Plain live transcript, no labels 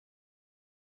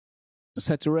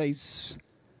Set to race.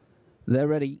 They're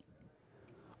ready.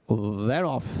 They're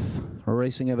off.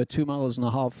 Racing over 2.5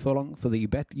 miles furlong for the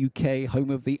BetUK, home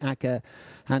of the Acca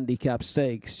Handicap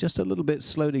Stakes. Just a little bit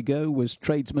slow to go was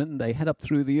Tradesman. They head up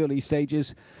through the early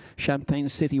stages. Champagne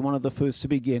City, one of the first to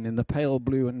begin in the pale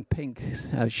blue and pink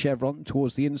chevron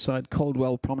towards the inside.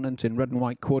 Caldwell prominent in red and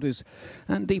white quarters.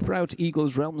 And deeper out,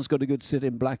 Eagles Realm's got a good sit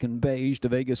in black and beige. The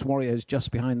Vegas Warriors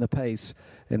just behind the pace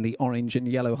in the orange and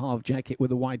yellow half jacket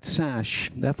with a white sash.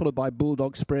 They're followed by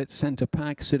Bulldog Spirit, centre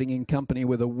pack, sitting in company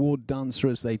with a Ward Dancer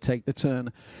as they take the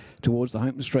turn towards the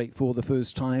home straight for the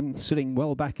first time. Sitting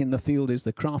well back in the field is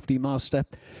the Craftymaster.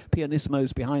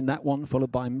 Pianissimo's behind that one,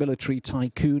 followed by Military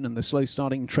Tycoon, and the slow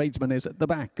starting Tradesman is at the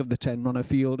back of the 10-runner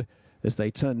field as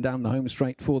they turn down the home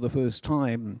straight for the first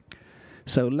time.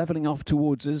 So levelling off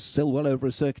towards us, still well over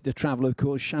a circuit to travel, of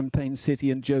course. Champagne City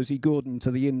and Josie Gordon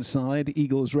to the inside.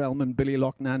 Eagles Realm and Billy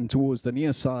Lochnan towards the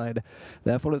near side.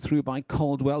 They're followed through by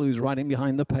Caldwell, who's riding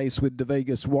behind the pace with the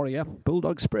Vegas Warrior.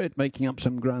 Bulldog Spirit making up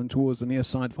some ground towards the near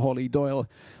side for Holly Doyle.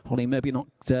 Holly maybe not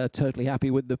totally happy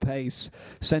with the pace.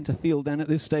 Centre field then at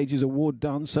this stage is a Ward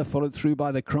Dancer, followed through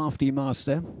by the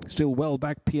Craftymaster. Still well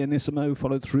back Pianissimo,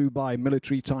 followed through by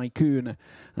Military Tycoon.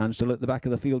 And still at the back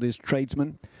of the field is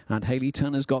Tradesman. And Haley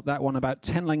Turner's got that one about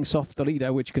 10 lengths off the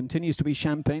leader, which continues to be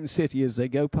Champagne City as they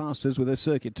go past us with a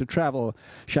circuit to travel.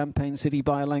 Champagne City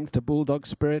by a length to Bulldog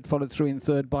Spirit, followed through in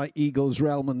third by Eagles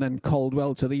Realm, and then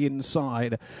Caldwell to the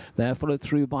inside. They're followed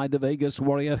through by the Vegas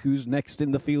Warrior, who's next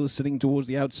in the field, sitting towards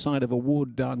the outside of a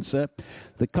Ward Dancer.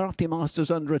 The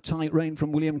Craftymaster's under a tight rein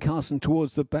from William Carson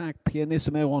towards the back.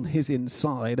 Pianissimo on his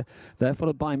inside. They're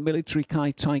followed by Military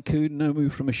Tycoon. No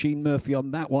move from Machine Murphy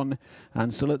on that one.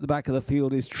 And still at the back of the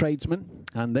field is Tradesman,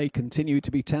 and they continue to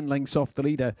be 10 lengths off the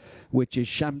leader, which is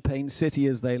Champagne City,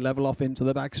 as they level off into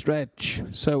the back stretch.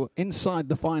 So inside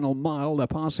the final mile, they're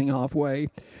passing halfway.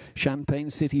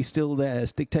 Champagne City still there,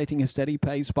 dictating a steady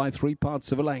pace by 3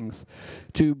 parts of a length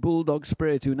to Bulldog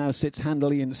Spirit, who now sits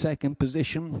handily in second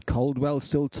position. Caldwell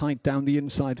still tight down the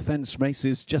inside fence,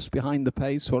 races just behind the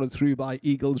pace, followed through by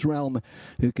Eagles Realm,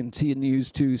 who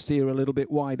continues to steer a little bit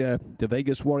wider. The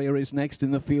Vegas Warrior is next in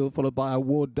the field, followed by a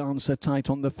Ward Dancer tight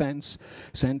on the fence.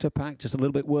 Centre pack just a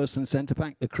little bit worse than centre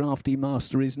pack. The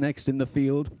Craftymaster is next in the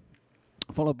field,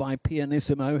 followed by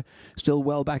Pianissimo. Still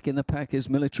well back in the pack is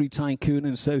Military Tycoon,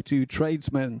 and so too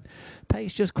Tradesman.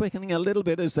 Pace just quickening a little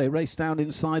bit as they race down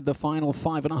inside the final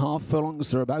 5.5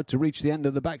 furlongs. They're about to reach the end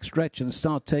of the back stretch and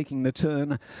start taking the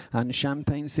turn, and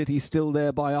Champagne City still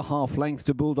there by a half length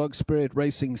to Bulldog Spirit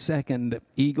racing second.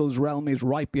 Eagles Realm is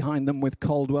right behind them with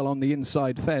Caldwell on the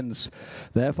inside fence.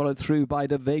 They're followed through by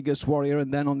the Vegas Warrior,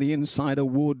 and then on the inside a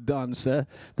Ward Dancer.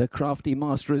 The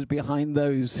Craftymaster is behind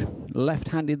those.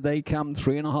 Left-handed they come,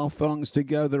 3.5 furlongs to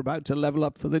go. They're about to level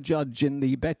up for the judge in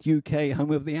the BetUK,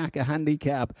 home of the Acca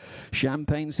Handicap.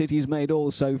 Champagne City's made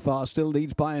all so far, still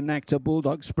leads by a neck to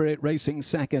Bulldog Spirit racing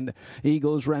second.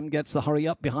 Eagles Rem gets the hurry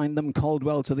up behind them.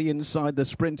 Caldwell to the inside. The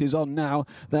sprint is on now.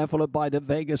 They're followed by the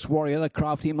Vegas Warrior. The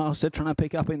Craftymaster trying to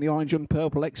pick up in the orange and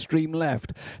purple extreme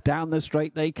left. Down the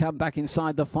straight they come back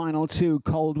inside the final two.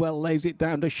 Caldwell lays it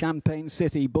down to Champagne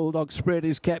City. Bulldog Spirit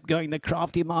is kept going. The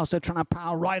Craftymaster trying to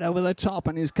power right over the top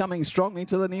and is coming strongly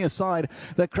to the near side.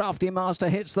 The Craftymaster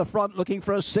hits the front, looking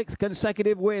for a 6th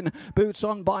consecutive win. Boots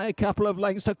on by a couple of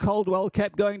lengths to Caldwell,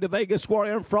 kept going to Vegas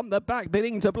Warrior, and from the back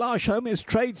bidding to Blush home is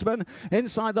Tradesman.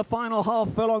 Inside the final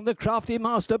half furlong, the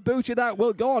Craftymaster booted out,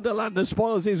 will go on to land the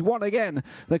spoils, is won again.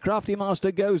 The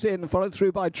Craftymaster goes in, followed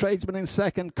through by Tradesman in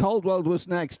second. Caldwell was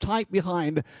next, tight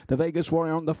behind the Vegas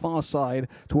Warrior on the far side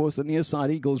towards the near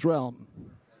side Eagles Realm.